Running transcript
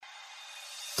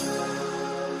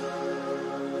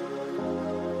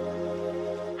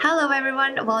Hello,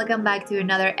 everyone. Welcome back to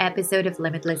another episode of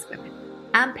Limitless Women.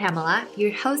 I'm Pamela,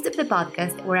 your host of the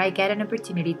podcast, where I get an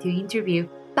opportunity to interview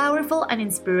powerful and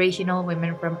inspirational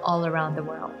women from all around the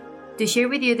world to share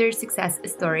with you their success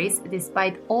stories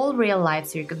despite all real life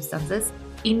circumstances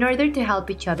in order to help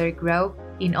each other grow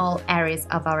in all areas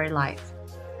of our life.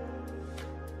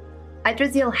 I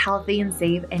trust you're healthy and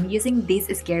safe and using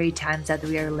these scary times that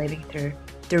we are living through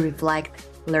to reflect,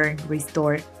 learn,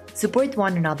 restore, support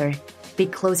one another, be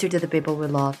closer to the people we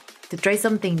love, to try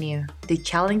something new, to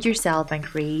challenge yourself and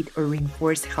create or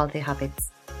reinforce healthy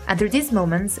habits. And through these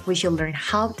moments, we shall learn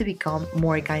how to become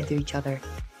more kind to each other.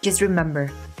 Just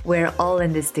remember, we're all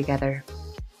in this together.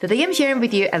 Today I'm sharing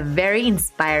with you a very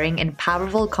inspiring and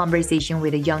powerful conversation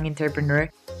with a young entrepreneur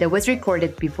that was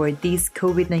recorded before this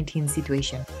COVID-19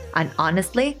 situation. And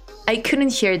honestly, I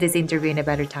couldn't share this interview in a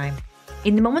better time.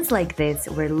 In moments like this,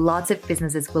 where lots of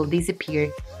businesses will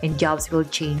disappear and jobs will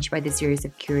change by the series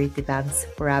of current events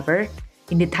forever,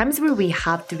 in the times where we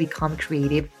have to become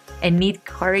creative and need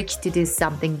courage to do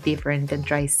something different and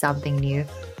try something new,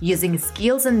 using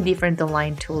skills and different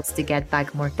online tools to get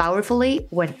back more powerfully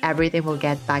when everything will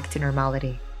get back to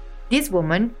normality. This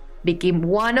woman became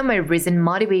one of my recent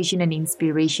motivation and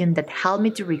inspiration that helped me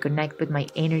to reconnect with my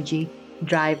energy,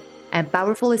 drive, and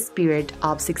powerful spirit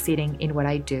of succeeding in what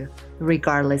I do,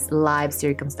 regardless life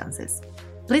circumstances.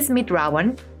 Please meet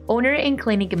Rawan, owner and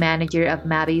clinic manager of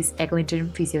Mavis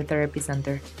Eglinton Physiotherapy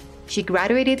Center. She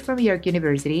graduated from York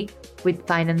University with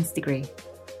finance degree.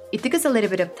 It took us a little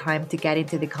bit of time to get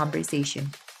into the conversation,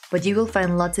 but you will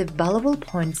find lots of valuable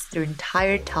points through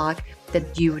entire talk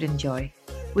that you would enjoy.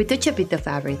 We touch a bit of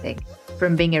everything,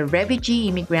 from being a refugee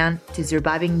immigrant to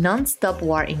surviving non-stop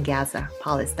war in Gaza,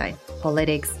 Palestine,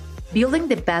 politics, building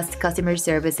the best customer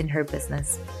service in her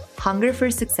business, hunger for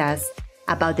success,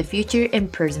 about the future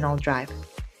and personal drive,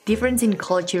 difference in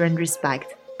culture and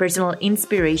respect, personal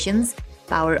inspirations,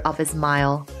 power of a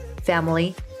smile,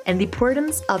 family, and the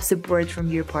importance of support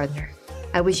from your partner.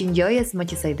 I wish you enjoy as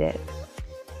much as I did.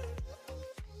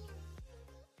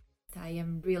 I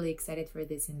am really excited for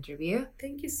this interview.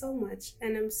 Thank you so much,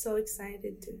 and I'm so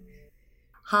excited too.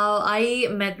 How I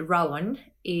met Rawan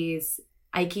is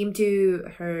I came to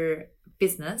her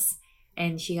business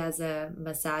and she has a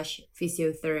massage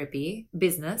physiotherapy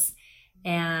business.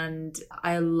 And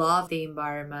I love the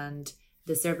environment.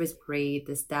 The service great.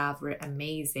 The staff were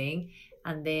amazing.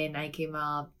 And then I came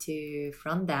up to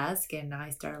front desk and I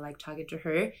started talking to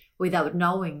her without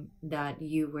knowing that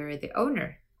you were the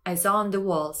owner. I saw on the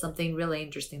wall something really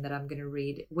interesting that I'm going to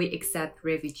read. We accept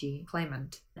refugee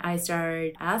claimant. I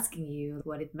started asking you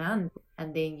what it meant.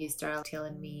 And then you started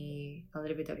telling me a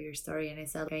little bit of your story. And I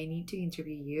said, I need to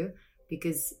interview you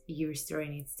because your story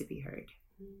needs to be heard.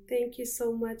 Thank you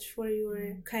so much for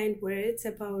your kind words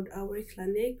about our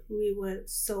clinic. We were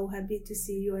so happy to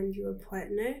see you and your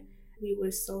partner. We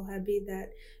were so happy that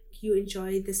you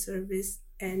enjoy the service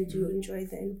and you enjoy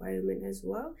the environment as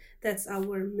well. That's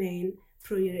our main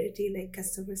priority,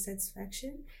 customer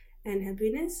satisfaction and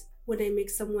happiness. When I make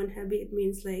someone happy, it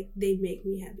means they make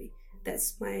me happy.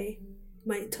 That's my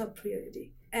top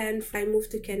priority. And I moved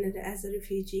to Canada as a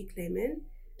refugee claimant.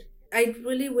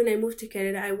 When I moved to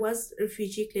Canada, I was a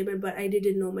refugee claimant, but I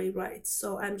didn't know my rights.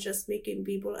 So I'm just making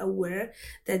people aware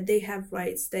that they have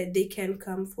rights, that they can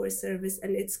come for service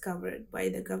and it's covered by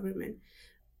the government.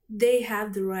 They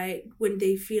have the right, when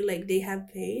they feel like they have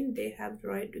pain, they have the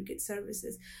right to get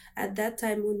services. At that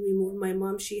time when we moved, my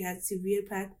mom, she had severe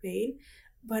back pain,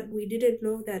 but we didn't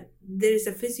know that there is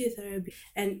a physiotherapy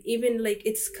and even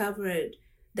it's covered,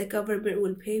 the government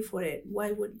will pay for it.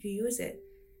 Why would you use it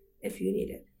if you need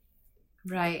it?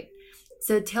 Right.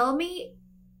 So tell me,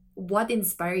 what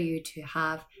inspired you to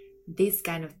have this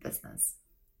kind of business?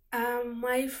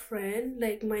 My friend,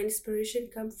 my inspiration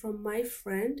comes from my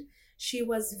friend. She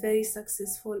was very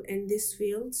successful in this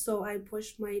field. So I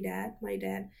pushed my dad. My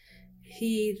dad,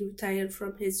 he retired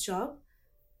from his job.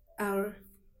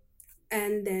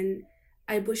 And then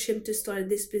I pushed him to start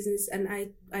this business. And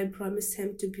I promised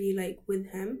him to be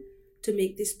with him to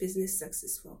make this business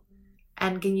successful.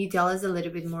 And can you tell us a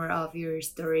little bit more of your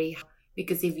story?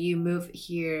 Because if you moved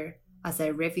here as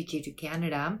a refugee to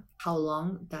Canada, how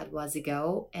long that was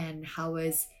ago? And how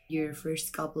was your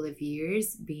first couple of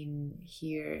years being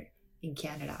here in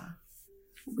Canada?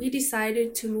 We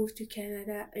decided to move to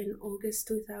Canada in August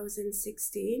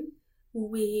 2016.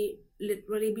 We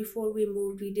literally, before we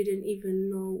moved, we didn't even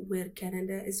know where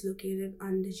Canada is located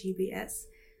on the GPS.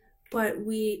 But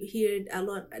we heard a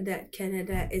lot that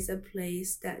Canada is a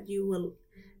place that you will,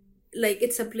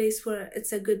 it's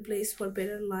a good place for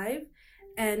better life.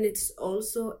 And it's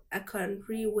also a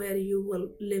country where you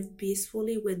will live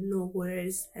peacefully with no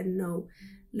worries and no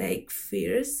like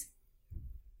fears.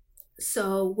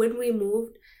 So when we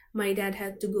moved, my dad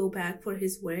had to go back for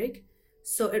his work.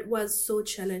 So it was so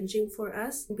challenging for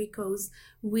us because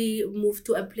we moved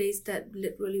to a place that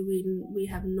literally we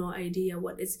have no idea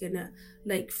what it's gonna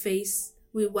like face,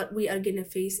 we what we are gonna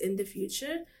face in the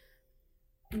future.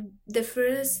 The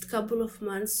first couple of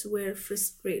months were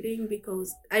frustrating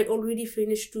because I already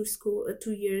finished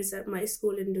 2 years at my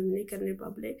school in Dominican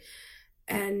Republic,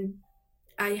 and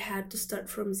I had to start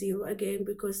from zero again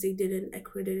because they didn't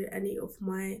accredit any of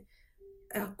my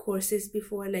courses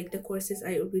before, like the courses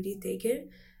I already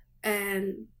taken.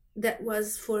 And that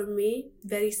was for me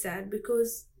very sad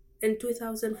because in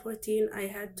 2014 I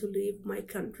had to leave my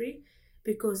country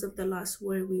because of the last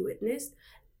war we witnessed,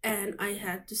 and I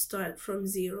had to start from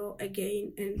zero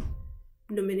again in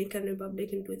Dominican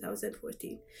Republic in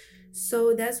 2014.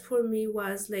 So that's for me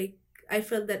was like I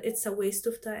felt that it's a waste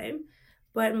of time,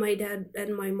 but my dad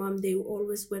and my mom, they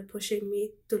always were pushing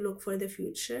me to look for the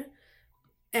future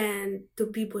and to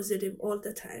be positive all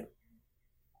the time.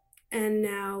 And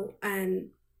now and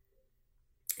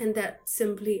that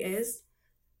simply is,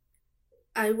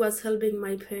 I was helping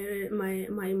my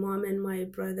mom and my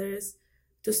brothers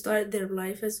to start their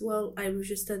life as well. I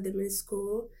registered them in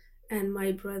school and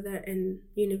my brother in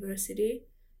university.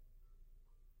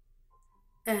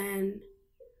 And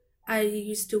I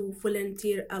used to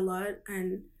volunteer a lot,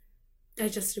 and I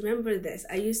just remember this.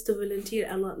 I used to volunteer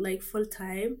a lot, like full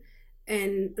time,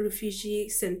 and refugee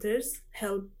centers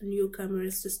help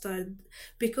newcomers to start,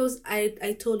 because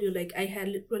I told you, like I had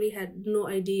literally had no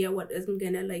idea what I'm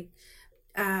gonna like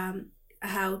um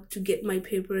how to get my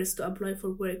papers to apply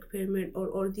for work permit or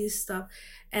all this stuff,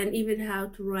 and even how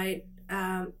to write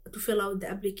to fill out the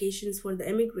applications for the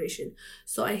immigration.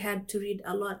 So I had to read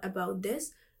a lot about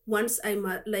this. Once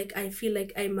like I feel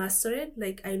like I master it,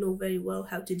 like I know very well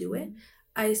how to do it,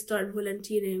 I start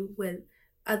volunteering with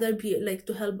other people, like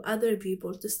to help other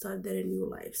people to start their new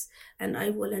lives. And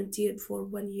I volunteered for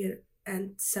 1 year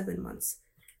and 7 months,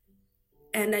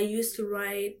 and I used to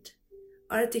write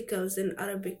articles in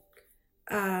Arabic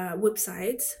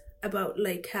websites about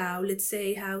like how, let's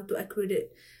say, how to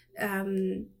accredit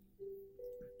um,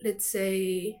 let's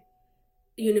say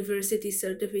university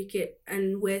certificate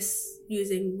and WES,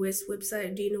 using WES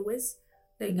website. Do you know WES?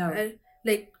 Like No.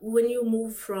 like when you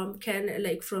move from Canada,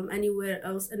 like from anywhere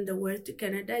else in the world to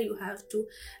Canada, you have to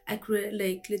accredit,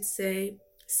 like let's say,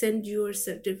 send your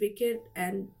certificate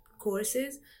and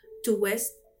courses to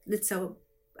WES. Let's say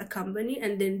a company,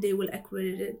 and then they will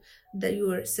accredit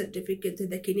your certificate to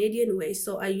the Canadian way.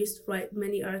 So I used to write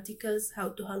many articles how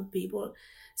to help people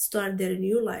start their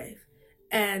new life.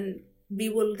 And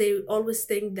people, they always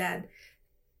think that,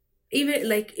 even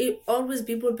like always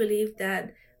people believe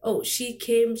that, oh, she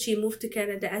moved to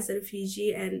Canada as a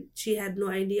refugee and she had no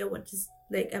idea what is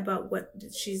like about what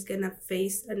she's gonna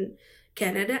face in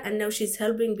Canada, and now she's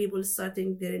helping people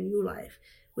starting their new life,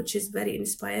 which is very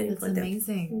inspiring. That's for them.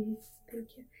 amazing.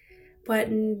 Thank you.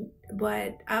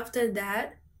 But after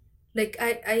that, like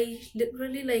I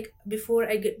literally, like before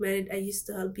I get married, I used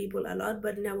to help people a lot,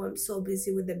 but now I'm so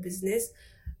busy with the business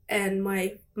and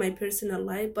my personal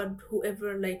life. But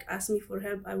whoever like asks me for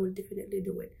help, I will definitely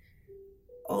do it,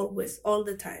 always, all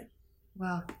the time.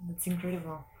 Wow, that's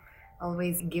incredible.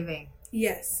 Always giving.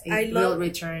 Yes, It I will love.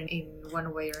 return in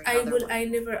one way or I another. will. I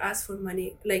never ask for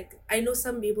money. Like I know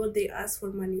some people, they ask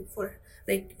for money for,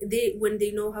 like they, when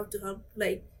they know how to help,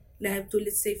 like they have to,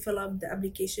 let's say, fill up the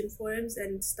application forms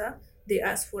and stuff. They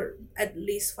ask for at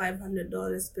least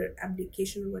 $500 per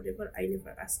application or whatever. I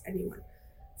never ask anyone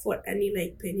for any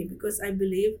like penny, because I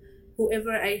believe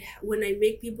whoever when I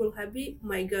make people happy,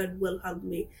 my God will help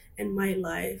me in my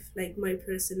life, like my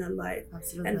personal life,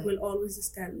 Absolutely. and will always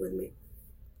stand with me.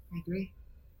 I agree.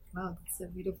 Wow, that's so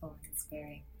beautiful and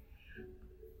inspiring.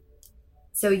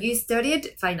 So you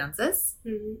studied finances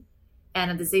Mm-hmm.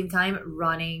 and at the same time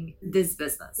running this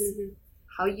business. Mm-hmm.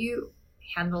 How you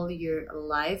handle your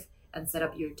life and set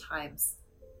up your times?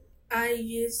 I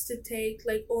used to take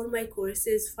like all my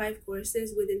courses, 5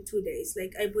 courses within 2 days.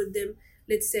 Like I put them,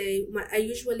 let's say, I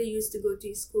usually used to go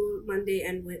to school Monday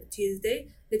and Tuesday.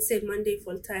 Let's say Monday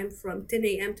full time from 10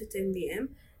 a.m. to 10 p.m.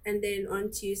 And then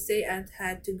on Tuesday, I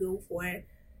had to go for,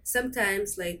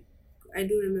 sometimes like, I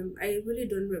really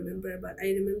don't remember, but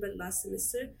I remember last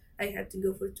semester I had to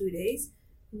go for 2 days.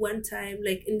 One time,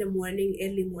 like in the morning,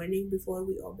 early morning before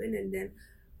we open, and then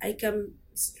I come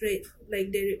straight,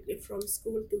 like directly from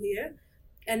school to here.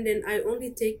 And then I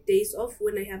only take days off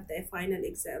when I have the final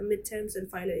exam, midterms and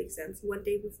final exams, one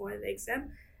day before the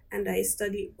exam. and I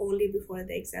study only before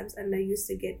the exams, and I used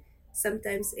to get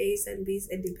sometimes A's and B's.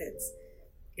 It depends.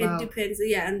 It Wow. depends.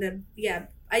 Yeah, and yeah,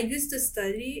 I used to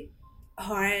study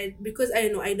hard because I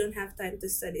know I don't have time to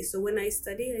study. So when I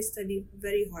study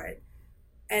very hard,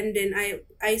 and then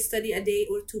I study a day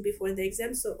or two before the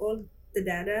exam, so all the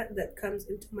data that comes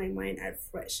into my mind are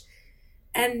fresh.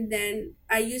 And then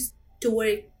I used to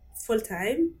work full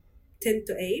time, 10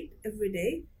 to 8 every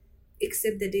day,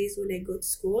 except the days when I go to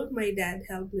school. My dad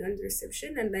helped me on the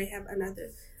reception, and I have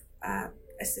another uh,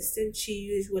 assistant. She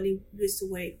usually used to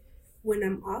work when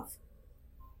I'm off.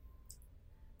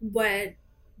 But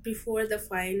before the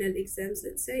final exams,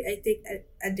 let's say, I take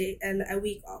a day and a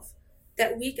week off.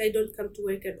 That week I don't come to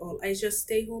work at all. I just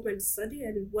stay home and study,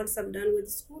 and once I'm done with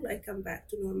school, I come back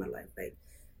to normal life, like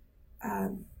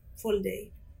full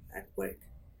day at work.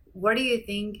 What do you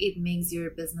think it makes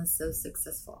your business so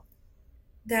successful?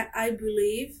 That I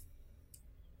believe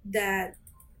that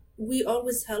we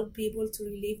always help people to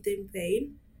relieve their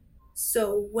pain.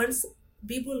 So once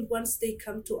they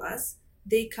come to us,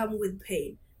 they come with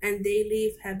pain and they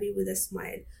leave happy with a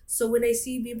smile. So when I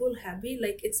see people happy,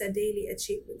 like it's a daily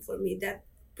achievement for me that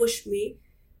push me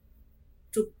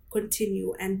to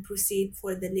continue and proceed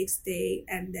for the next day.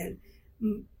 And then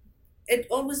mm, it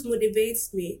always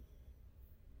motivates me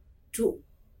to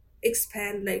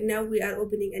expand. Like now we are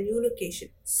opening a new location.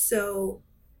 So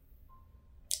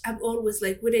I'm always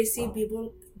like, when I see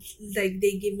people like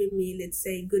they giving me, let's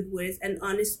say, good words and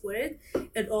honest word,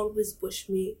 it always push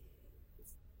me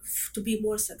to be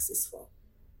more successful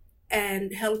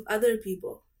and help other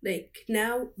people. Like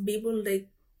now people like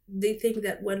they think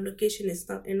that one location is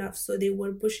not enough, so they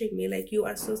were pushing me like, you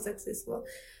are so successful,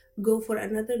 go for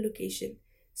another location.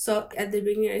 So at the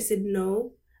beginning I said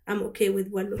no, I'm okay with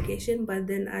one location, but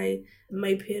then I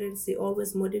my parents, they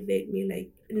always motivate me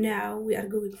like, now we are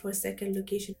going for a second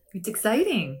location. It's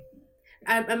exciting.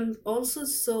 I'm also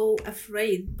so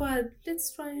afraid, but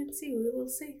let's try and see. We will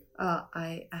see.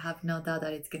 I have no doubt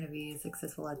that it's going to be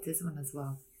successful at this one as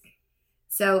well.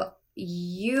 So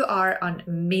you are on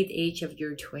mid-age of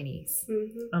your 20s.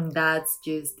 Mm-hmm. And that's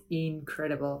just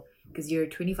incredible because you're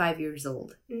 25 years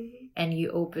old Mm-hmm. and you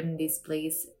opened this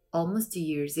place almost 2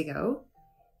 years ago.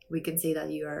 We can say that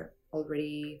you are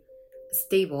already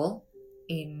stable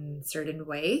in certain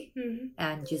way Mm-hmm.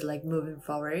 and just like moving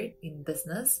forward in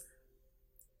business.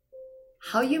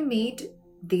 How you made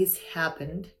this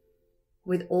happen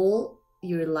with all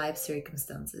your life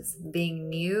circumstances, being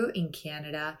new in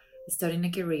Canada, starting a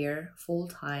career full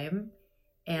time,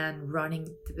 and running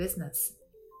the business?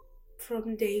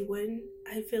 From day one,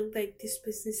 I felt like this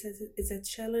business is a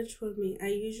challenge for me.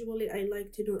 I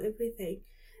like to know everything,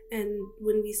 and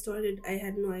when we started, I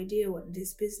had no idea what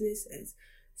this business is,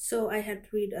 so I had to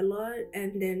read a lot,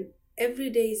 and then every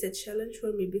day is a challenge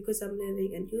for me because I'm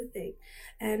learning a new thing,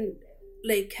 and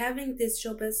like having this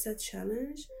job as a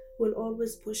challenge will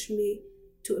always push me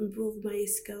to improve my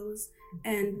skills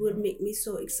and will make me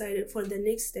so excited for the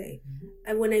next day.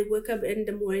 And when I wake up in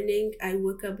the morning, I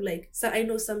wake up like, so I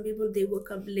know some people, they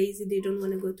wake up lazy, they don't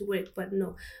want to go to work, but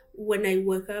no, when I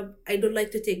wake up, I don't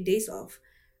like to take days off.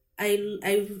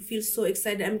 I feel so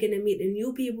excited. I'm gonna meet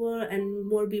new people, and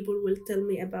more people will tell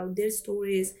me about their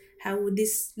stories, how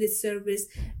this service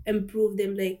improve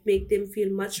them, like make them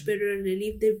feel much better,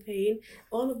 relieve their pain.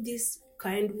 All of these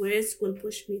kind words will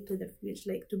push me to the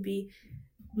future, like to be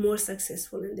more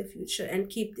successful in the future and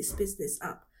keep this business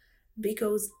up.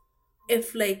 Because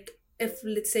if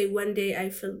let's say one day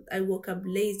I woke up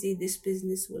lazy, this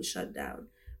business will shut down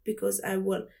because I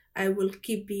will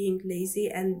keep being lazy,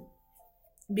 and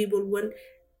people won't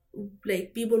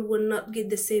people will not get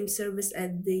the same service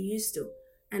as they used to.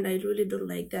 And I really don't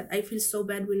like that. I feel so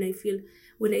bad when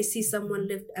I see someone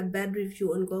left a bad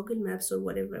review on Google Maps or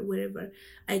whatever, wherever.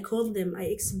 I call them,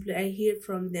 I hear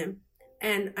from them,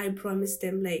 and I promise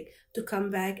them like to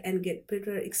come back and get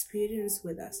better experience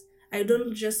with us. I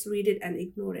don't just read it and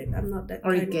ignore it. I'm not that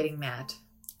Or you're kind. getting mad?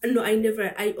 No, I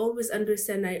never. I always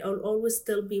understand. I'll always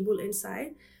tell people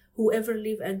inside, whoever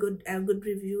leave a good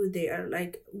review, they are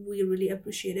like, we really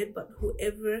appreciate it. But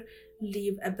whoever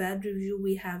leave a bad review,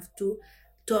 we have to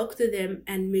talk to them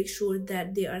and make sure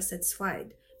that they are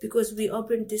satisfied, because we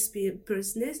open this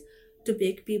business to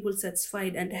make people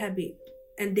satisfied and happy,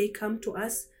 and they come to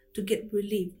us to get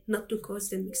relief, not to cause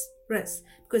them stress.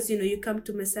 Because you come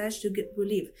to massage to get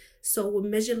relief. So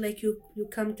imagine like you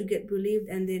come to get relieved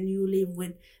and then you leave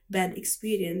with bad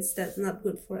experience. That's not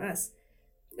good for us.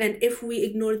 And if we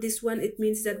ignore this one, it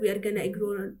means that we are gonna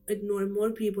ignore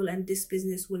more people, and this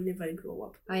business will never grow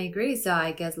up. I agree. So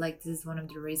I guess like this is one of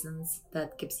the reasons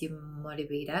that keeps you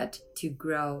motivated to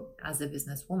grow as a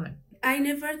businesswoman. I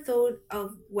never thought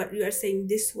of what you are saying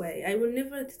this way. I will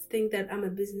never think that I'm a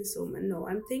businesswoman. No,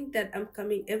 I'm think that I'm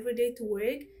coming every day to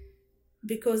work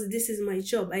because this is my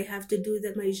job. I have to do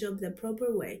my job the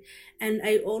proper way. And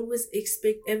I always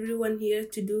expect everyone here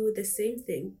to do the same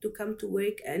thing, to come to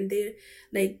work and they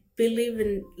like believe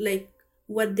in like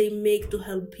what they make to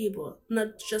help people,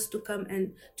 not just to come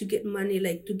and to get money,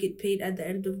 like to get paid at the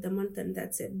end of the month and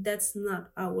that's it. That's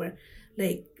not our,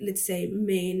 like, let's say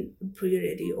main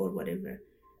priority or whatever.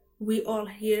 We all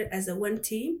here as a one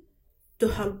team to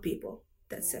help people.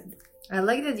 That's it. I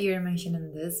like that you're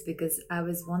mentioning this because I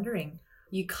was wondering,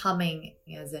 you coming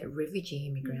as a refugee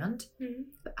immigrant, Mhm.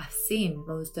 I've seen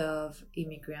most of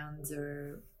immigrants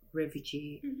or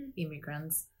refugee Mhm.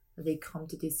 immigrants, they come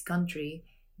to this country,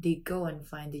 they go and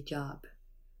find a job.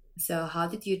 So how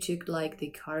did you took like the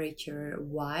courage, or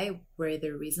why were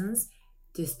the reasons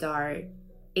to start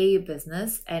a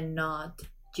business and not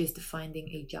just finding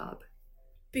a job?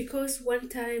 Because one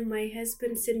time my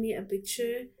husband sent me a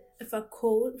picture of a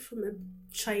quote from a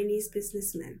Chinese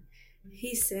businessman.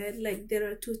 He said like there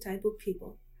are two type of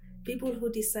people. People who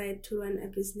decide to run a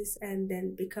business and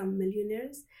then become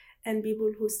millionaires, and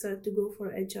people who start to go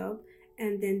for a job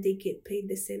and then they get paid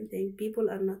the same thing. People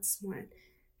are not smart.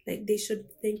 Like they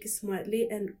should think smartly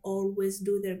and always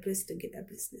do their best to get a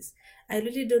business. I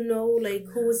really don't know like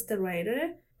who was the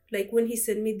writer. Like when he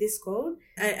sent me this code,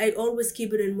 I always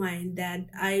keep it in mind that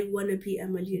I wanna be a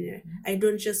millionaire. I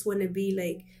don't just wanna be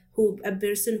like who a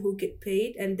person who get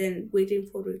paid and then waiting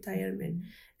for retirement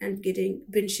and getting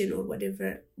pension or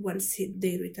whatever once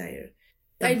they retire.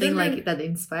 I Something don't like that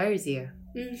inspires you.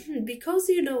 Because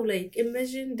like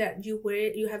imagine that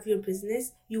you have your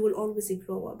business, you will always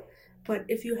grow up. But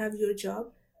if you have your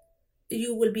job,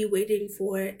 you will be waiting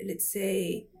for, let's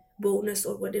say, bonus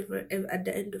or whatever at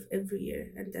the end of every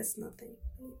year, and that's nothing.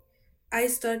 I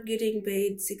start getting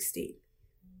paid 16,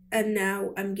 and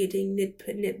now I'm getting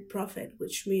net profit,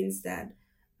 which means that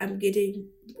I'm getting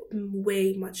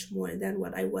way much more than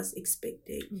what I was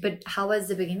expecting. But how was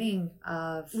the beginning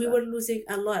of We were losing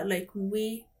a lot. Like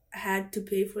we had to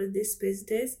pay for this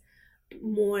business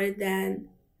more than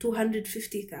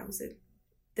 250,000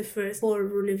 the first for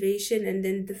renovation, and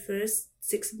then the first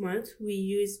 6 months we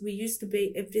used to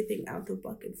pay everything out of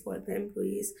pocket for the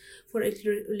employees, for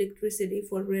electricity,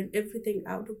 for rent, everything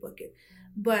out of pocket.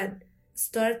 But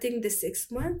starting the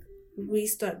 6 month, we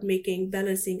start making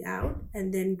balancing out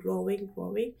and then growing.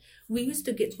 We used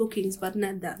to get bookings but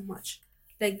not that much,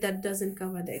 like that doesn't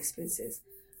cover the expenses.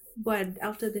 But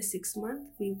after the 6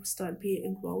 month we start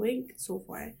being growing so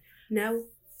far. Now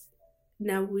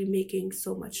we're making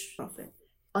so much profit.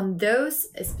 on those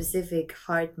specific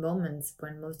hard moments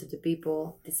when most of the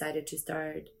people decided to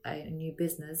start a new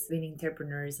business, being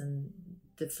entrepreneurs, and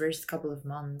the first couple of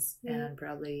months and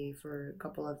probably for a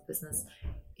couple of business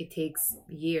it takes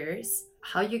years,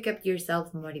 how you kept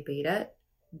yourself motivated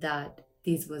that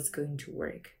this was going to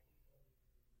work?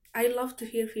 I love to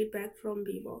hear feedback from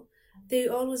people. They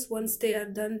always, once they are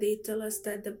done, they tell us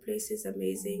that the place is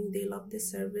amazing, they love the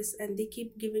service, and they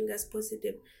keep giving us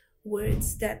positive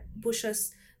words that push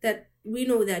us, that we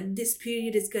know that this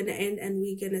period is gonna end and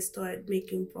we're gonna start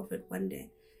making profit one day,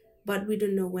 but we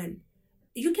don't know when.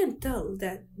 You can tell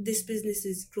that this business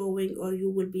is growing or you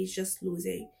will be just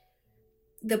losing.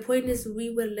 The point is we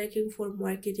were looking for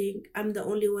marketing. I'm the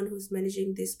only one who's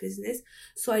managing this business,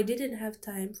 so I didn't have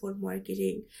time for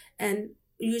marketing. And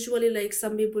usually like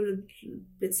some people,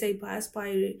 let's say, pass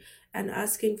by and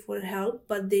asking for help,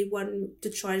 but they want to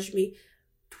charge me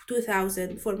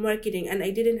 2,000 for marketing, and I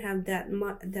didn't have that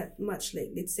much,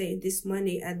 like let's say this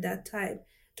money at that time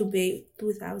to pay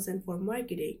 2,000 for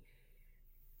marketing.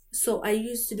 So I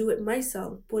used to do it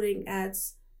myself, putting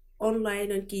ads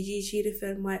online on Kijiji,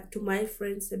 refer to my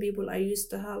friends, the people I used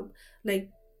to help. Like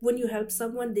when you help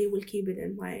someone, they will keep it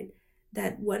in mind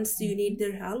that once you need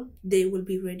their help, they will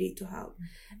be ready to help.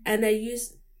 And I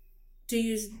used to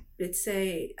use, let's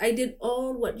say, I did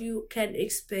all what you can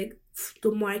expect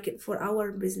to market for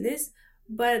our business.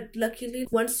 But luckily,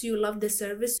 once you love the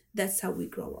service, that's how we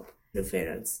grow up.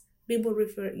 Referrals. People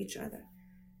refer each other.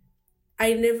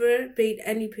 I never paid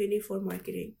any penny for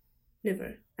marketing.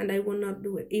 Never. And I will not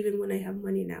do it, even when I have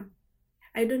money now.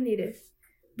 I don't need it.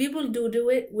 People do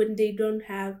it when they don't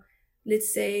have,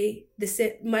 let's say,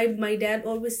 my dad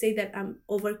always say that I'm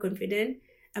overconfident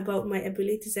about my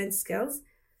abilities and skills.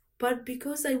 But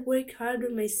because I work hard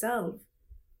on myself,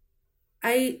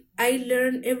 I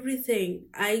learn everything.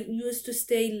 I used to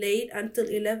stay late until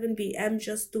 11 p.m.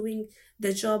 just doing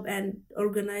the job and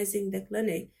organizing the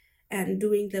clinic and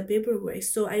doing the paperwork.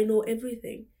 So I know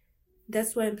everything.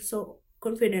 That's why I'm so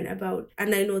confident about,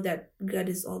 and I know that God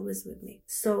is always with me.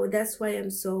 So that's why I'm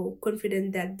so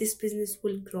confident that this business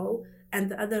will grow and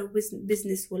the other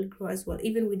business will grow as well.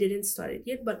 Even we didn't start it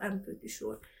yet, but I'm pretty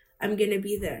sure I'm gonna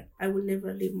be there. I will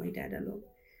never leave my dad alone.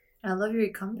 I love your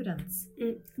confidence.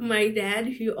 My dad,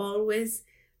 he always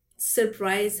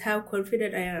surprised how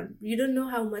confident I am. You don't know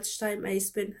how much time I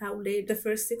spent, how late the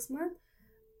first 6 months.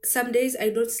 Some days I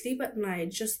don't sleep at night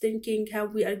just thinking how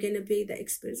we are gonna pay the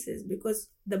expenses because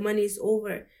the money is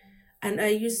over. And I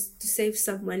used to save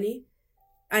some money.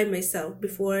 I myself,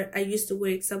 before I used to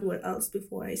work somewhere else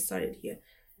before I started here.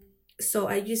 So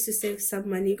I used to save some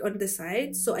money on the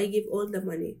side. So I give all the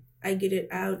money. I get it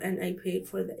out and I paid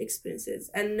for the expenses.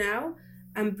 And now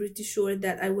I'm pretty sure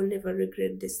that I will never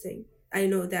regret this thing. I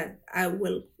know that I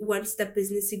will, once the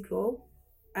business grow,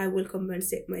 I will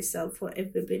compensate myself for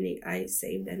every penny I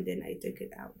saved and then I took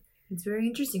it out. It's very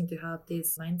interesting to have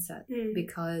this mindset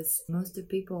because most of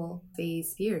people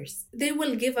face fears. They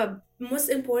will give up. Most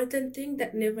important thing,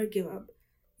 that never give up.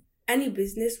 Any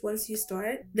business, once you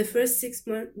start, the first 6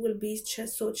 months will be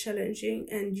so challenging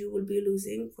and you will be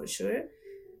losing for sure.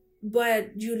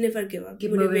 But you never give up.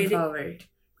 Keep moving forward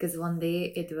because one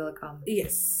day it will come.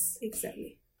 Yes,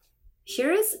 exactly.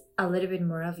 Share us a little bit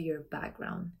more of your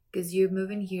background because you're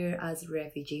moving here as a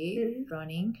refugee,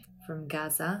 running from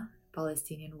Gaza,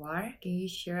 Palestinian war. Can you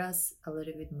share us a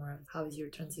little bit more of how is your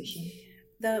transition?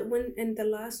 When in the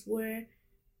last war,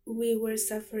 we were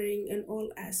suffering in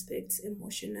all aspects,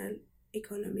 emotional,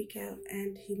 economical,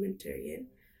 and humanitarian.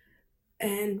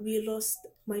 And we lost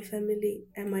my family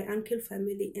and my uncle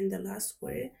family in the last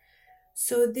war.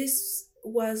 So this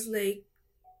was like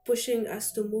pushing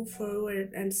us to move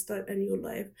forward and start a new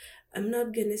life. I'm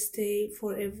not gonna stay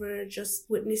forever just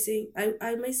witnessing.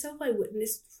 I myself, I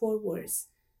witnessed 4 wars.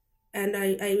 And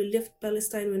I left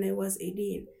Palestine when I was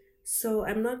 18. So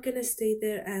I'm not gonna stay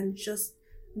there and just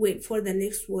wait for the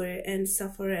next war and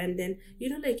suffer. And then,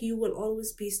 like you will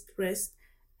always be stressed.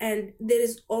 And there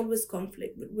is always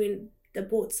conflict between the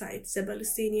both sides, the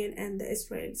Palestinian and the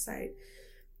Israeli side.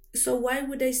 So why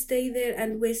would I stay there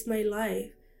and waste my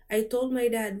life? I told my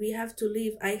dad we have to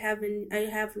leave. I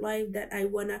have life that I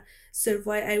wanna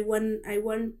survive. I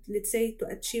want let's say to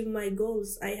achieve my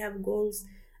goals. I have goals.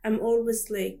 I'm always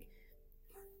like,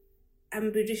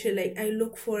 I'm pretty sure like I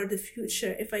look for the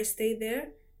future. If I stay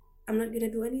there, I'm not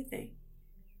gonna do anything.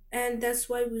 And that's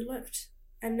why we left.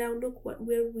 And now look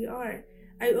where we are.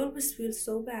 I always feel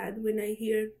so bad when I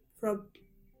hear from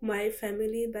my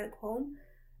family back home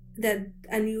that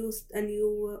a new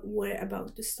war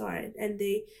about to start, and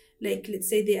they, like, let's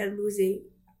say they are losing.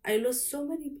 I lost so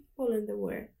many people in the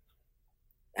war,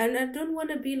 and I don't want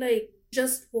to be like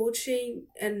just watching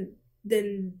and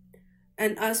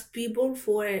ask people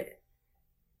for, I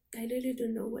really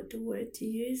don't know what the word to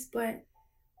use, but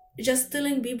just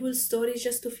telling people stories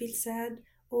just to feel sad,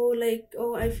 or like,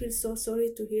 oh, I feel so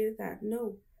sorry to hear that.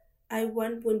 No, I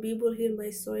want when people hear my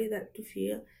story that to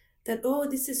feel that, oh,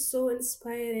 this is so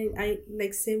inspiring. I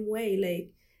like same way,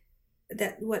 like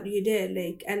that what you did,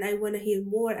 like, and I want to hear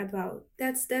more about.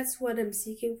 That's what I'm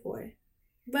seeking for.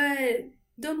 But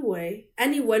don't worry,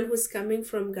 anyone who's coming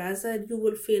from Gaza, you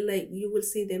will feel like you will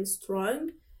see them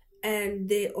strong, and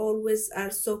they always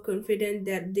are so confident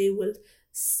that they will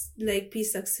like be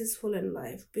successful in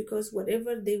life, because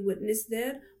whatever they witness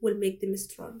there will make them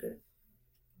stronger.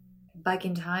 Back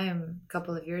in time, a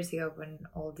couple of years ago, when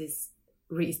all this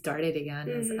restarted again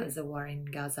as a war in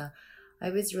Gaza,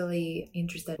 I was really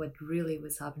interested what really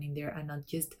was happening there, and not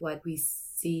just what we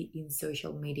see in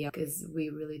social media, because we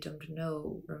really don't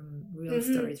know from real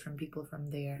stories from people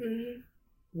from there.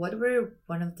 What were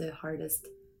one of the hardest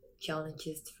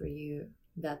challenges for you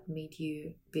that made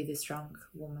you be the strong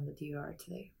woman that you are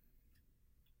today?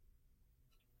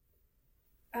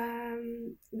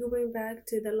 Going back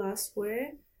to the last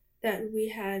war that we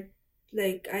had,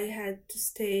 like I had to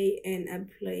stay in a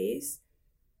place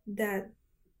that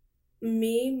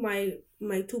me,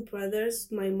 my 2 brothers,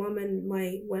 my mom and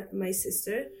my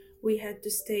sister, we had to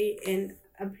stay in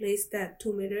a place that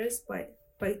 2 meters by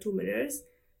 2 meters,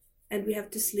 and we have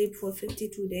to sleep for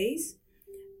 52 days.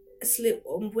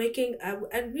 Waking up,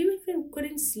 and we even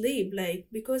couldn't sleep, like,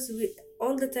 because we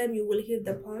all the time you will hear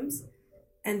the bombs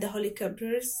and the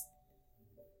helicopters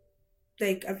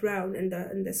like around in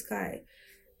the sky.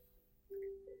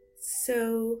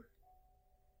 So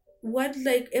what,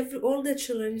 like, all the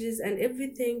challenges and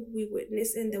everything we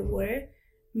witnessed in the war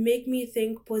make me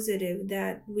think positive,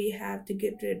 that we have to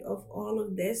get rid of all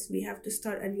of this. We have to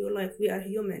start a new life. We are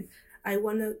human. I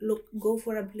want to go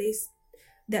for a place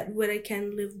that where I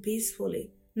can live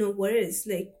peacefully, no worries.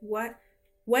 Like, what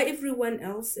Why everyone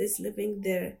else is living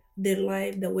their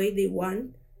life the way they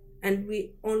want, and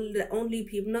we only the only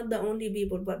people, not the only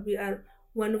people, but we are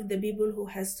one of the people who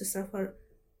has to suffer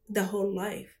the whole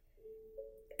life.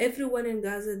 Everyone in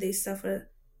Gaza, they suffer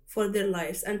for their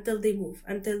lives until they move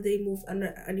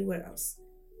anywhere else.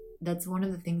 That's one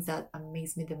of the things that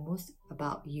amazes me the most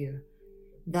about you,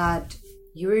 that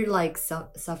you're like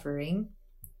suffering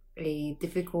a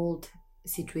difficult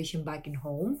situation back in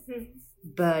home,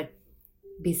 but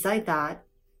beside that,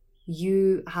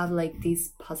 you have like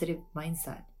this positive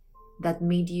mindset that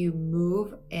made you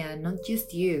move, and not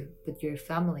just you but your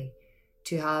family,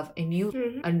 to have a new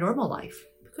a normal life.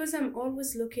 Because I'm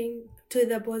always looking to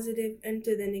the positive and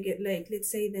to the negative. Like, let's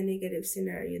say the negative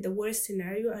scenario, the worst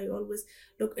scenario, I always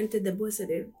look into the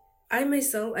positive. I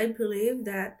myself, I believe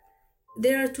that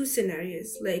there are two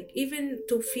scenarios. Like, even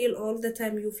to feel all the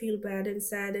time you feel bad and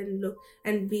sad and look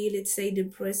and be, let's say,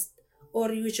 depressed,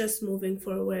 or you just moving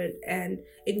forward and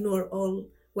ignore all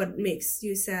what makes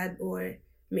you sad or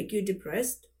make you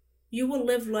depressed, you will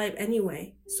live life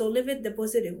anyway. So live it the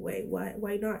positive way.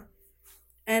 Why not?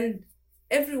 And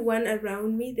everyone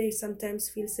around me, they sometimes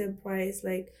feel surprised.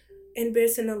 Like, in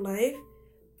personal life,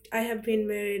 I have been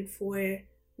married for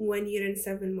 1 year and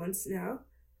 7 months now,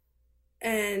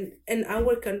 and in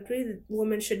our country, the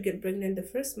woman should get pregnant the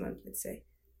first month, let's say.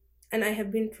 And I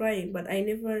have been trying, but I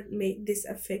never made this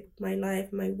affect my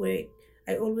life, my work.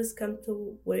 I always come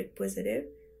to work positive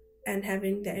and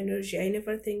having the energy. I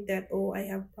never think that, oh, I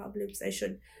have problems, I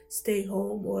should stay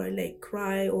home or like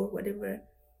cry or whatever.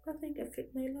 Nothing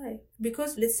affect my life.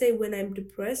 Because let's say when I'm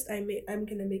depressed, I'm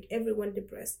gonna make everyone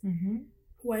depressed.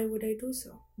 Why would I do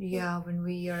so? Yeah, when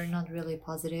we are not really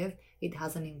positive, it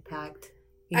has an impact.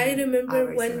 I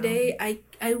remember one day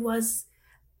I was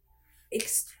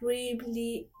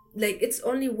extremely, like, it's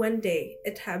only one day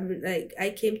it happened. Like,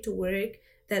 I came to work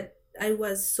that I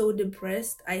was so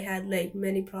depressed. I had like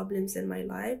many problems in my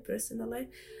life, personal life,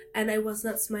 and I was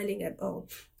not smiling at all.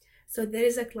 So there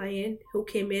is a client who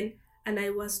came in, and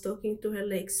I was talking to her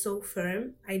like so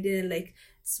firm. I didn't like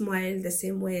smile the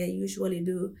same way I usually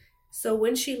do. So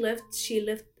when she left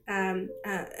a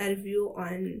review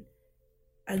on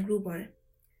a Groupon,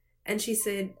 and she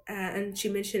said, and she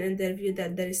mentioned in the review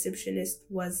that the receptionist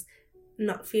was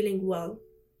not feeling well,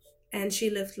 and she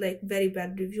left like very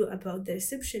bad review about the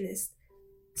receptionist.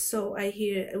 So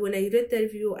when I read the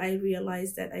review, I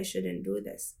realized that I shouldn't do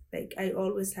this. Like, I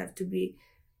always have to be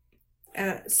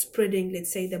spreading,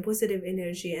 let's say, the positive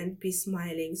energy and be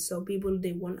smiling, so people,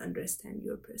 they won't understand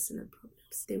your personal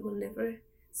problems. They will never.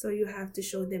 So you have to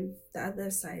show them the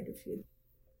other side of you.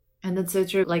 And that's so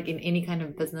true. Like in any kind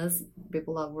of business,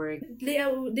 people at work,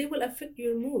 they will affect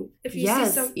your mood. If you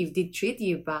yes, see if they treat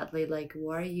you badly, like,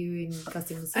 why are you in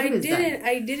customer service?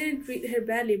 I didn't treat her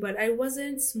badly, but I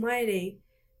wasn't smiling,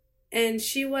 and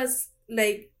she was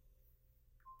like,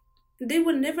 they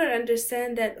will never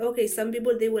understand that, okay, some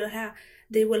people, they will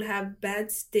have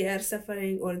bad, they are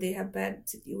suffering or they have bad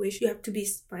situation. You have to be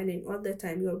smiling all the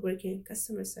time. You're working in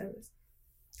customer service.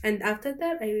 And after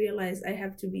that, I realized I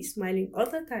have to be smiling all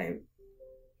the time.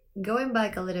 Going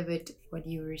back a little bit, what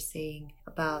you were saying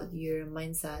about your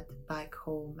mindset back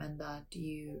home, and that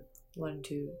you want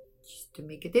to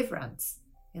make a difference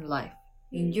in life,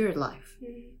 in your life.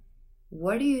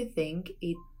 What do you think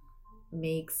it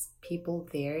makes people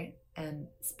there, and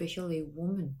especially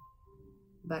women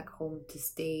back home, to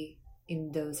stay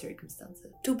in those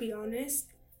circumstances? To be honest,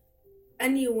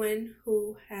 anyone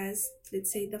who has,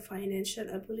 let's say, the financial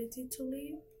ability to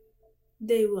leave,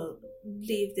 they will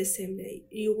leave the same day.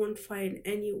 You won't find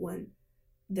anyone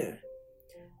there.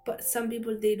 But some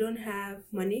people, they don't have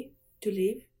money to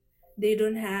leave. They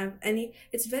don't have any.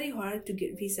 It's very hard to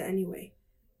get visa anyway,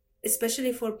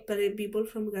 especially for people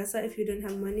from Gaza. If you don't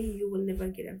have money, you will never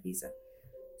get a visa.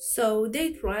 So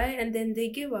they try and then they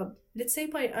give up. Let's say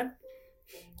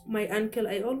my uncle,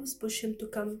 I always push him to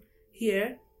come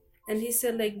here, and he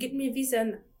said, like, get me visa,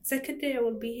 and second day I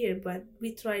will be here. But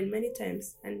we tried many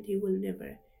times, and he will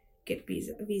never get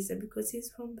visa because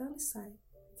he's from Palestine,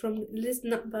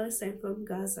 not Palestine, from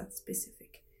Gaza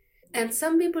specific. And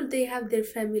some people, they have their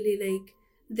family, like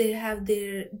they have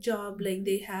their job, like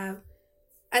they have,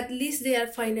 at least they are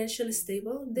financially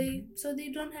stable. They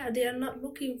are not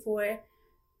looking for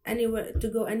anywhere to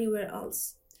go anywhere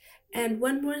else. And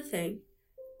one more thing,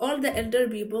 all the elder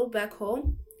people back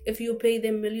home, if you pay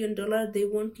them $1 million, they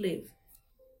won't leave.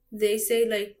 They say,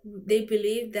 like, they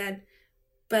believe that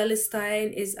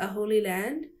Palestine is a holy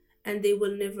land, and they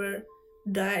will never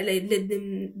die, like let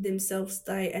themselves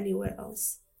die anywhere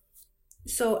else.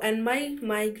 So, and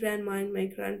my grandma and my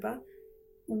grandpa,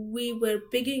 we were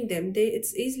begging them. They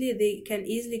can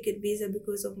easily get visa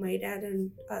because of my dad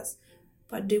and us,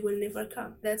 but they will never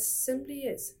come. That's simply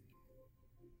it.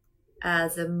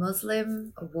 As a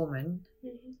Muslim woman,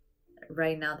 Mhm.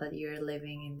 right now that you're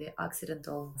living in the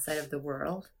occidental side of the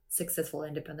world, successful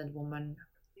independent woman,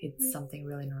 it's Mhm. something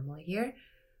really normal here.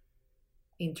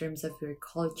 In terms of your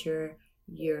culture,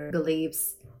 your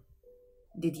beliefs,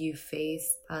 did you face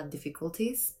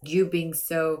difficulties? You being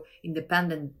so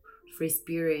independent, free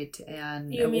spirit,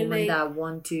 and You a mean woman like that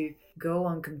want to go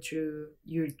and come true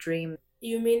your dream.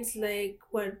 you means like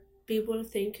what people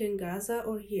think in Gaza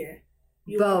or here?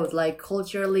 You Both, like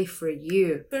culturally for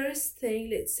you. first thing,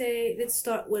 let's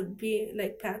start with being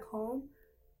like back home.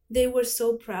 They were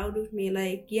so proud of me,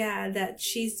 like, yeah, that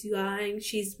she's young,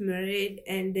 she's married,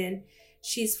 and then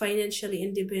she's financially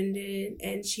independent,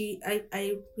 and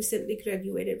I recently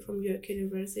graduated from York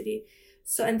University.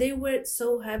 So, and they were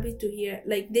so happy to hear,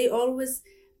 like, they always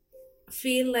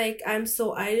feel like I'm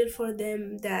so idle for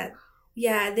them that,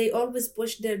 yeah, they always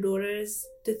push their daughters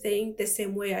to think the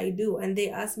same way I do, and they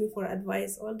ask me for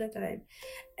advice all the time.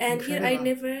 And here I Incredible.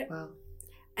 never, Wow.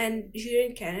 and here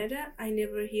in Canada, I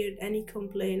never heard any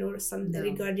complaint or something No.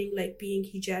 regarding like being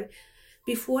hijab.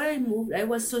 Before I moved, I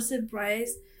was so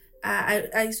surprised.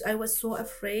 I was so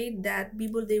afraid that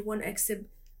people they won't accept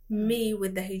me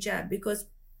with the hijab, because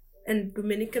in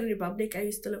Dominican Republic I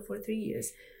used to live for 3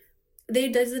 years. They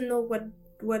doesn't know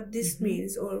what this Mhm.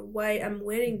 means or why I'm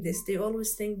wearing this. They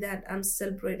always think that I'm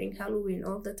celebrating Halloween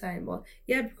all the time, or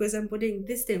yeah, because I'm putting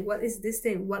this thing. What is this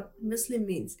thing? What Muslim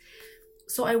means?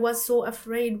 So I was so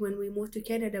afraid when we moved to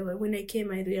Canada. But when I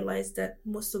came, I realized that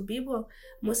most of people,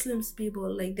 Muslims people,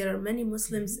 like there are many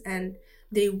Muslims and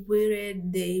they wear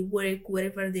it, they work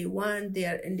wherever they want, they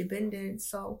are independent.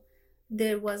 So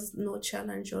there was no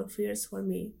challenge or fears for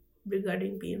me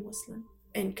regarding being Muslim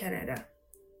in Canada.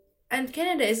 And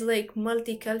Canada is like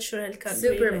multicultural country.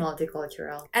 Super like,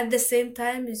 multicultural. at the same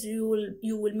time as you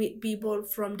will meet people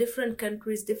from different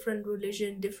countries, different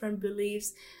religion, different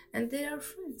beliefs, and they are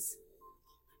friends.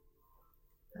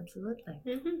 Absolutely.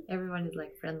 Mm-hmm. Everyone is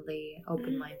like friendly,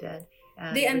 open-minded,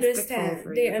 and They respectful understand.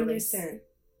 for They your beliefs, understand.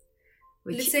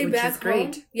 which, Let's say which back is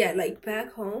great. home, yeah, like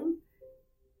back home,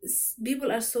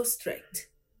 people are so strict.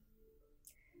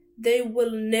 They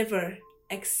will never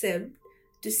accept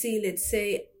to see, let's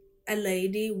say, a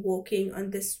lady walking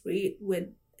on the street with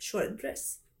short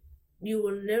dress. You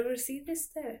will never see this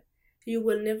there. You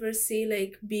will never see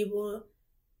like people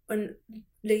on,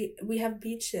 like, we have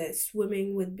beaches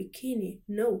swimming with bikini.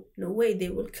 No, no way, they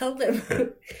will kill them.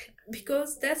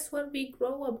 Because that's what we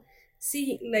grow up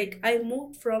seeing. Like I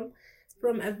moved from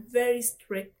a very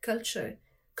strict culture,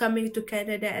 coming to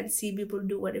Canada and see people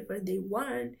do whatever they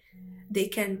want. They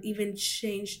can even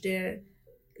change their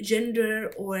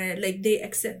gender, or like they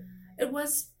accept. It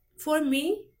was, for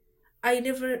me, I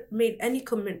never made any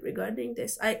comment regarding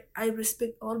this. I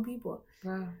respect all people.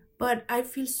 Wow. But I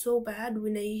feel so bad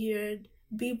when I hear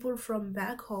people from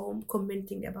back home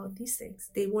commenting about these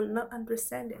things. They will not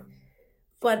understand it.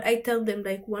 But I tell them,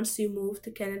 like, once you move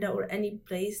to Canada or any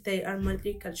place they are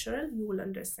multicultural, you will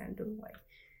understand why.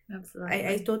 Absolutely.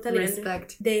 I totally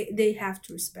respect. They have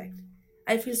to respect.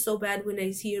 I feel so bad when I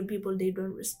hear people they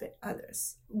don't respect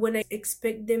others. When I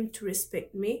expect them to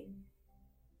respect me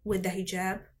with the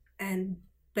hijab and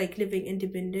like living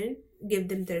independent, give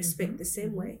them the respect the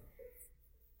same way.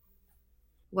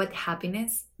 What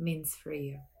happiness means for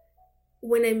you?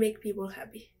 When I make people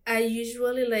happy, I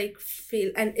usually like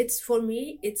feel, and it's for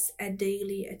me, it's a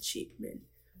daily achievement.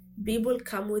 People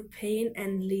come with pain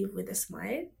and leave with a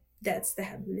smile. That's the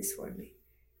happiness for me.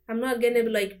 I'm not gonna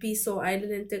like be so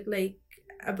idle and think like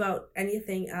about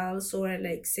anything else, or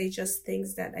like say just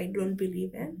things that I don't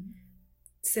believe in.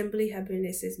 Simply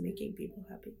happiness is making people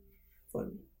happy for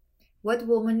me. What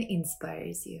woman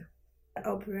inspires you?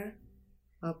 Oprah.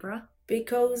 Oprah?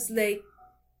 Because like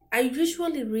I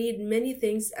usually read many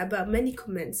things about many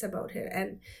comments about her,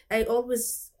 and I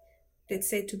always, let's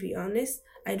say, to be honest,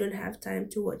 I don't have time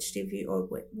to watch TV or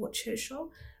watch her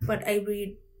show, but I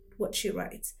read what she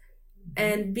writes.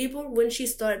 And people, when she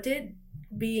started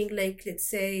being like, let's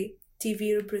say,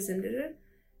 TV representative,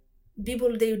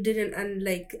 people they didn't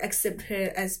like accept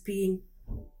her as being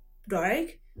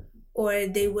dark, or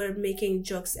they were making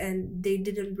jokes and they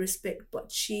didn't respect. But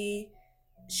she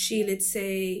let's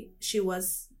say she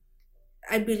was,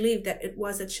 I believe that it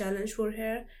was a challenge for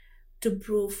her to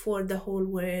prove for the whole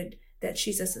world that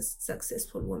she's a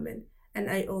successful woman. And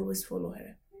I always follow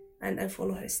her, and I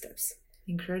follow her steps.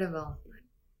 Incredible.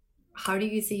 How do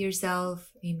you see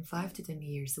yourself in 5 to 10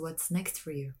 years? What's next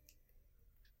for you?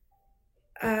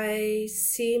 I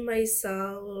see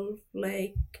myself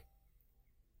like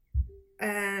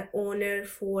owner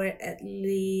for at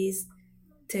least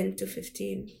 10 to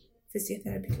 15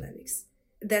 physiotherapy clinics.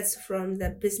 That's from the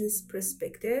business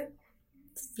perspective,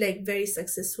 like very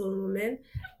successful woman.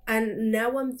 And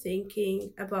now I'm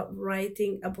thinking about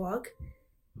writing a book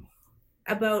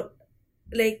about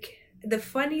like the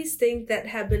funniest thing that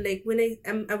happened, like when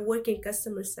I'm working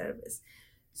customer service.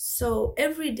 So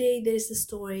every day there's a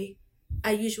story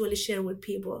I usually share with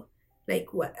people,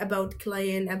 like what about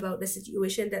client, about the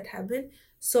situation that happened.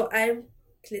 So I'm,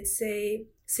 let's say,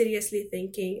 seriously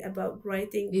thinking about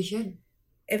writing You should.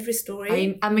 every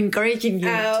story. I'm encouraging you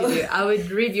to Oh. do. I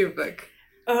would read your book.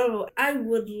 Oh, I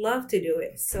would love to do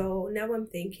it. So now I'm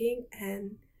thinking,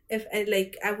 and if I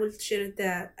like, I will share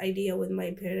the idea with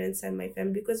my parents and my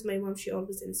family, because my mom, she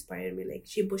always inspired me. Like,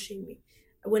 she pushing me.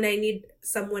 When I need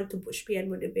someone to push me and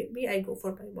motivate me, I go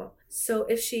for my mom. So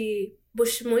if she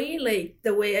push me like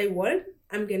the way I want,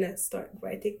 I'm gonna start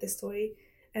writing the story,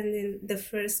 and then the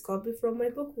first copy from my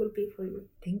book will be for you.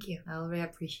 Thank you. I already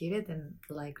appreciate it and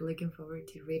like looking forward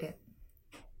to read it.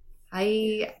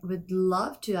 I would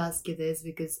love to ask you this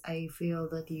because I feel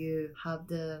that you have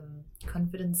the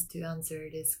confidence to answer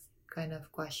this kind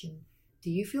of question. Do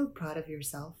you feel proud of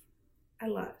yourself? A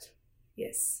lot,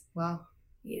 yes. Wow.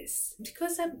 Yes,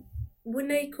 because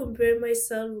when I compare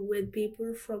myself with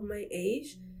people from my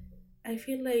age, I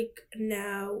feel like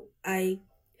now I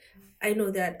know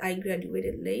that I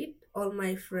graduated late. All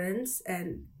my friends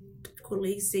and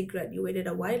colleagues, they graduated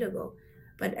a while ago,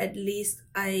 but at least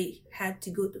I had to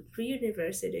go to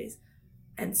pre-universities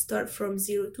and start from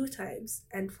zero two times,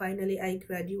 and finally I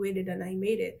graduated and I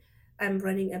made it. I'm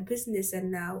running a business, and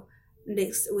now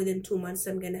within 2 months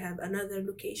I'm gonna have another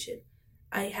location.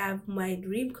 I have my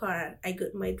dream car. I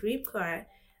got my dream car.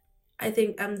 I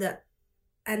think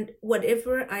and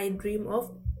whatever I dream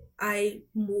of, I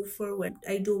move forward.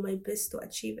 I do my best to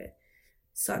achieve it.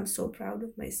 So I'm so proud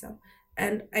of myself.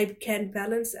 And I can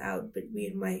balance out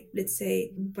between my, let's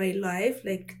say, my life,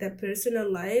 like the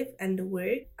personal life and the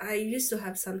work. I used to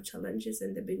have some challenges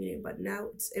in the beginning, but now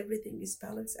everything is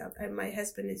balanced out. And my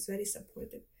husband is very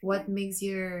supportive. What makes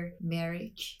your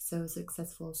marriage so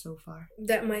successful so far?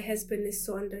 That my husband is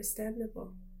so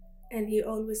understandable. And he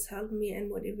always helped me and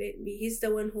motivate me. He's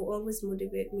the one who always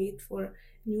motivate me for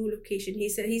new location.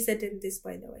 He's a dentist,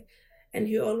 by the way. And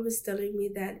he always telling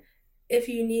me that if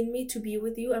you need me to be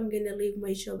with you, I'm gonna leave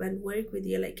my job and work with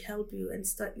you, like help you and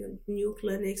start your new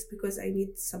clinics, because I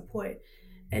need support.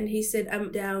 And he said, I'm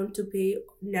down to pay.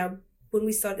 Now, when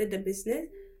we started the business,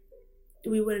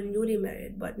 we were newly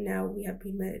married, but now we have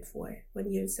been married for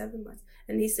 1 year and 7 months.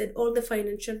 And he said, all the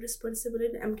financial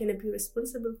responsibility I'm gonna be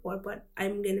responsible for, but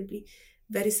I'm gonna be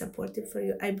very supportive for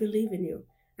you. I believe in you,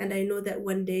 and I know that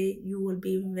one day you will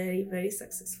be very, very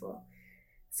successful.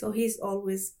 So he's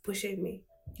always pushing me.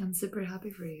 I'm super happy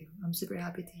for you. I'm super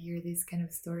happy to hear these kind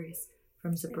of stories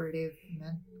from supportive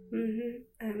men.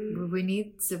 We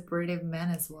need supportive men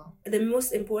as well. The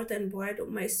most important part of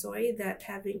my story, that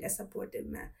having a supportive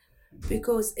man,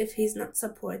 because if he's not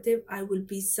supportive, I will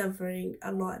be suffering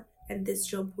a lot, and this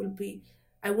job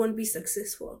I won't be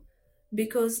successful.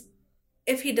 Because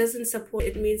if he doesn't support,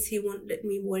 it means he won't let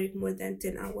me work more than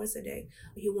 10 hours a day.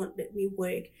 He won't let me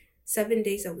work 7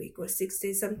 days a week or 6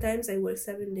 days. Sometimes I work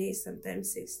 7 days,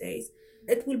 sometimes 6 days.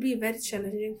 It will be very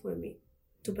challenging for me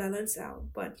to balance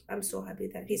out, but I'm so happy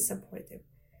that he's supportive.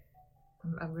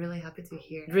 I'm really happy to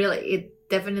hear. Really, it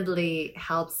definitely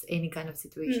helps any kind of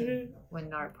situation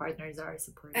when our partners are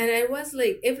supportive. And I was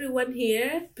like, everyone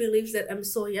here believes that I'm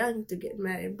so young to get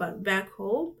married, but back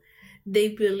home, they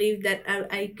believe that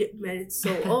I get married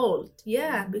so old.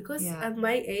 Yeah, because at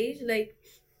my age, like,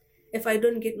 if I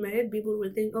don't get married, people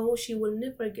will think, oh, she will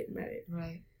never get married.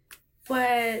 Right.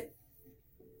 But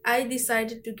I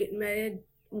decided to get married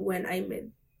when I met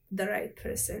the right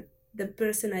person. The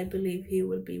person I believe he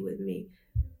will be with me,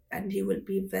 and he will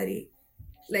be very,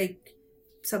 like,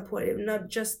 supportive. Not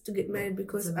just to get married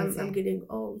because I'm getting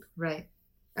old. Right.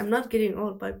 I'm not getting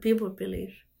old, but people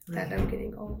believe that I'm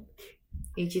getting old.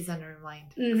 Age is on our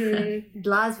mind.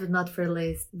 Last but not for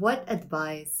least, what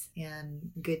advice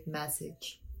and good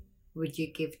message would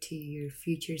you give to your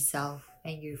future self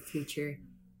and your future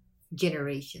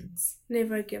generations?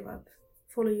 Never give up.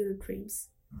 Follow your dreams.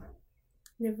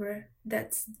 Never.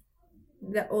 That's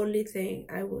the only thing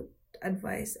I would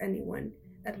advise anyone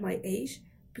at my age,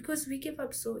 because we give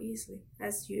up so easily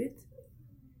as youth.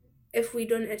 If we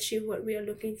don't achieve what we are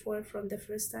looking for from the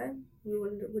first time, we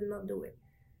will not do it.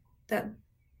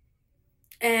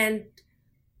 And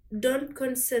don't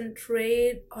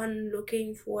concentrate on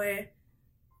looking for,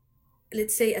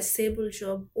 let's say, a stable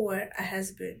job or a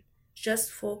husband.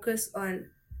 Just focus on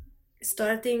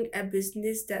starting a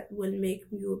business that will make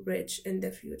you rich in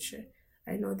the future.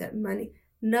 I know that money,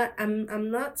 not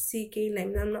I'm not seeking,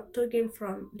 like, I'm not talking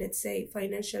from, let's say,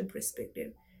 financial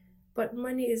perspective, but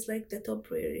money is like the top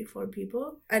priority for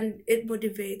people, and it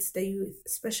motivates the youth,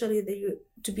 especially the youth,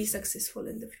 to be successful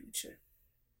in the future.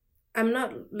 I'm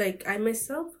not like, I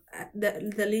myself,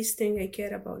 the least thing I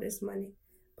care about is money,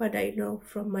 but I know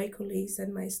from my colleagues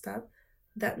and my staff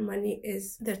that money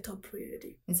is their top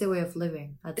priority. It's a way of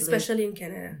living, especially in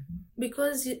Canada.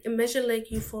 Because imagine, like,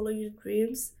 you follow your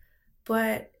dreams,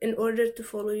 but in order to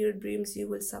follow your dreams, you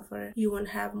will suffer. You won't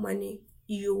have money.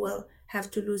 You will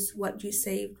have to lose what you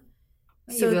saved.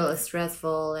 So you feel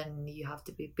stressful, and you have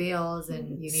to pay bills,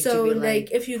 and you need so to be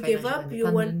like if you give up, you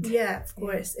won't. independent. Of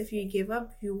course. If you give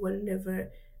up, you will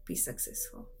never be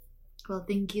successful. Well,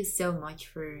 thank you so much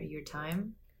for your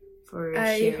time, for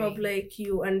I sharing. hope, like,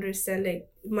 you understand, like,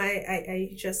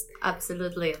 I just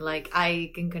Absolutely, like,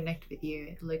 I can connect with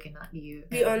you looking at you.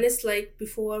 be honest, like,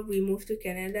 before we moved to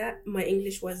Canada, my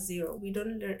English was zero. We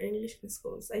don't learn English in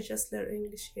schools. I just learned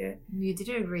English here. You did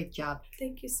a great job.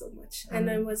 Thank you so much.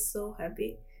 And I was so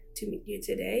happy to meet you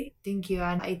today. Thank you,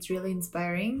 and it's really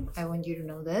inspiring. I want you to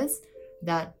know this,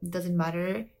 that it doesn't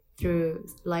matter through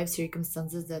life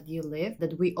circumstances that you live,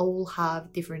 that we all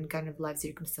have different kind of life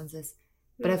circumstances.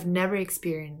 But I've never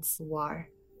experienced war.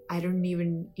 I don't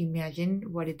even imagine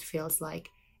what it feels like.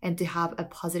 And to have a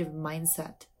positive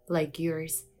mindset like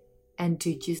yours, and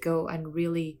to just go and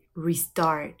really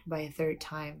restart by a third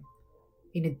time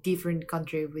in a different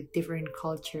country with different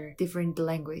culture, different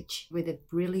language, with a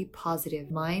really positive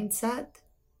mindset,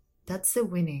 that's the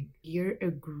winning. You're a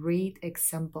great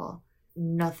example.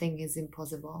 Nothing is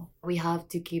impossible. We have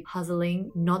to keep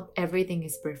hustling. Not everything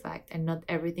is perfect, and not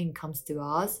everything comes to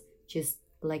us just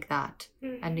like that.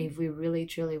 And if we really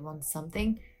truly want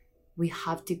something, we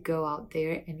have to go out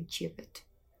there and achieve it.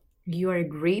 You are a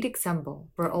great example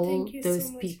for all those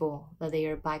people that they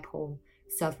are back home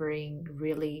suffering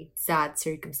really sad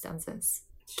circumstances.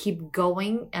 Keep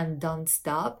going and don't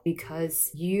stop, because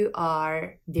you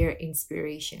are their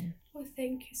inspiration. Well,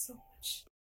 thank you so much.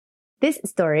 This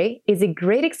story is a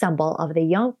great example of the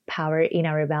young power in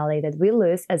our valley that we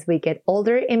lose as we get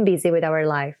older and busy with our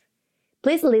life.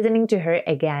 Please listening to her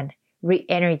again,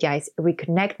 re-energize,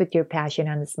 reconnect with your passion,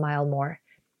 and smile more.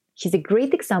 She's a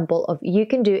great example of you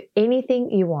can do anything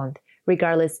you want,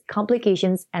 regardless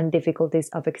complications and difficulties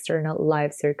of external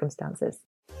life circumstances.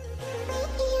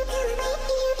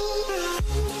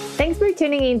 Thanks for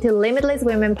tuning in to Limitless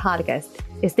Women Podcast.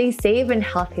 Stay safe and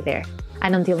healthy there.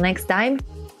 And until next time,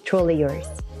 truly yours.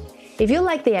 If you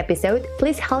liked the episode,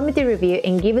 please help me to review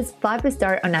and give us 5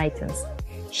 stars on iTunes.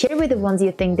 Share with the ones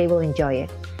you think they will enjoy it.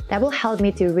 That will help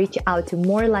me to reach out to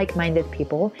more like-minded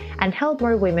people and help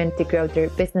more women to grow their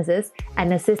businesses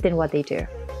and assist in what they do.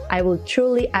 I will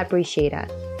truly appreciate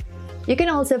it. You can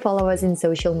also follow us in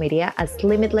social media as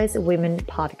Limitless Women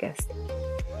Podcast.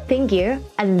 Thank you,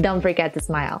 and don't forget to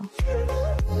smile.